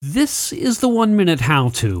This is the 1-minute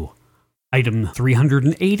how-to. Item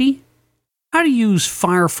 380, how to use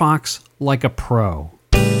Firefox like a pro.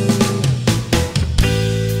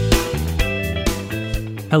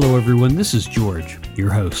 Hello everyone, this is George,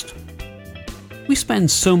 your host. We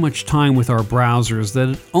spend so much time with our browsers that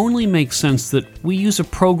it only makes sense that we use a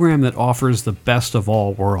program that offers the best of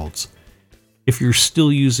all worlds. If you're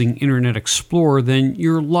still using Internet Explorer, then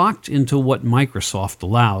you're locked into what Microsoft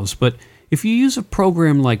allows, but if you use a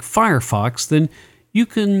program like Firefox, then you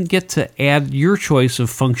can get to add your choice of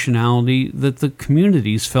functionality that the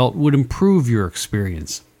communities felt would improve your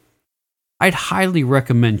experience. I'd highly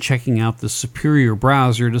recommend checking out the superior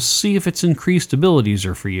browser to see if its increased abilities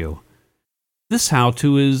are for you. This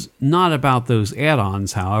how-to is not about those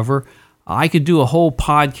add-ons, however. I could do a whole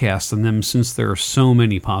podcast on them since there are so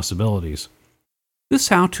many possibilities. This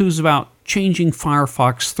how-to is about changing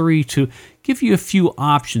Firefox 3 to give you a few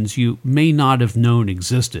options you may not have known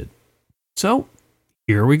existed. So,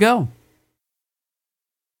 here we go.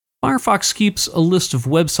 Firefox keeps a list of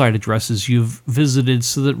website addresses you've visited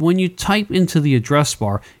so that when you type into the address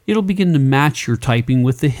bar, it'll begin to match your typing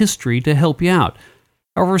with the history to help you out.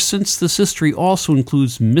 However, since this history also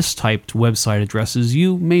includes mistyped website addresses,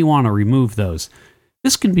 you may want to remove those.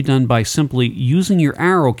 This can be done by simply using your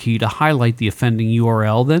arrow key to highlight the offending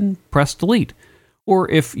URL, then press delete. Or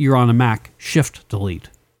if you're on a Mac, shift delete.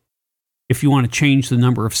 If you want to change the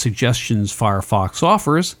number of suggestions Firefox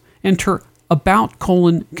offers, enter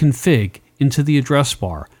about:config into the address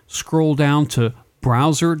bar. Scroll down to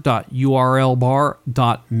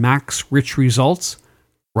browser.urlbar.maxRichResults,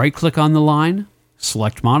 right-click on the line,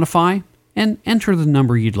 select Modify, and enter the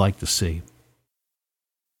number you'd like to see.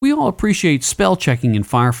 We all appreciate spell checking in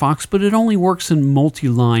Firefox, but it only works in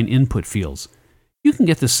multi-line input fields. You can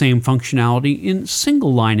get the same functionality in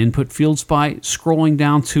single-line input fields by scrolling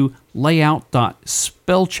down to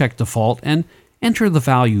layout.spellcheckDefault and enter the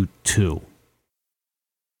value 2.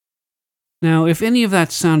 Now, if any of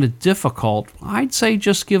that sounded difficult, I'd say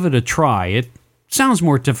just give it a try. It sounds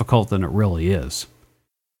more difficult than it really is.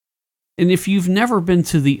 And if you've never been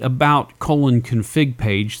to the about:config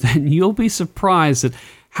page, then you'll be surprised at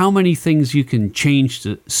how many things you can change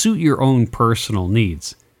to suit your own personal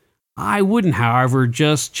needs. I wouldn't, however,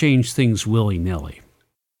 just change things willy-nilly.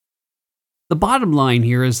 The bottom line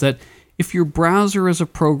here is that if your browser is a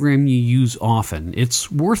program you use often, it's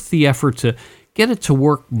worth the effort to get it to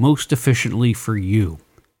work most efficiently for you.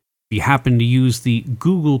 If you happen to use the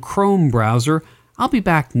Google Chrome browser, I'll be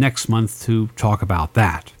back next month to talk about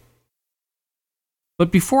that.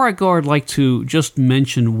 But before I go, I'd like to just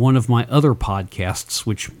mention one of my other podcasts,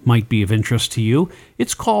 which might be of interest to you.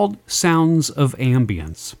 It's called Sounds of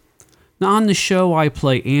Ambience. Now, on the show, I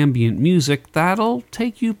play ambient music that'll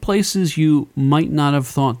take you places you might not have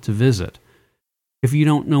thought to visit. If you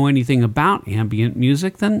don't know anything about ambient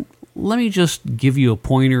music, then let me just give you a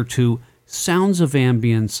pointer to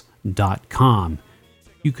soundsofambience.com.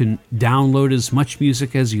 You can download as much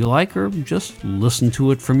music as you like or just listen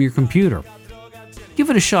to it from your computer. Give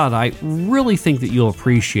it a shot. I really think that you'll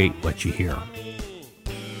appreciate what you hear.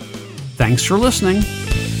 Thanks for listening.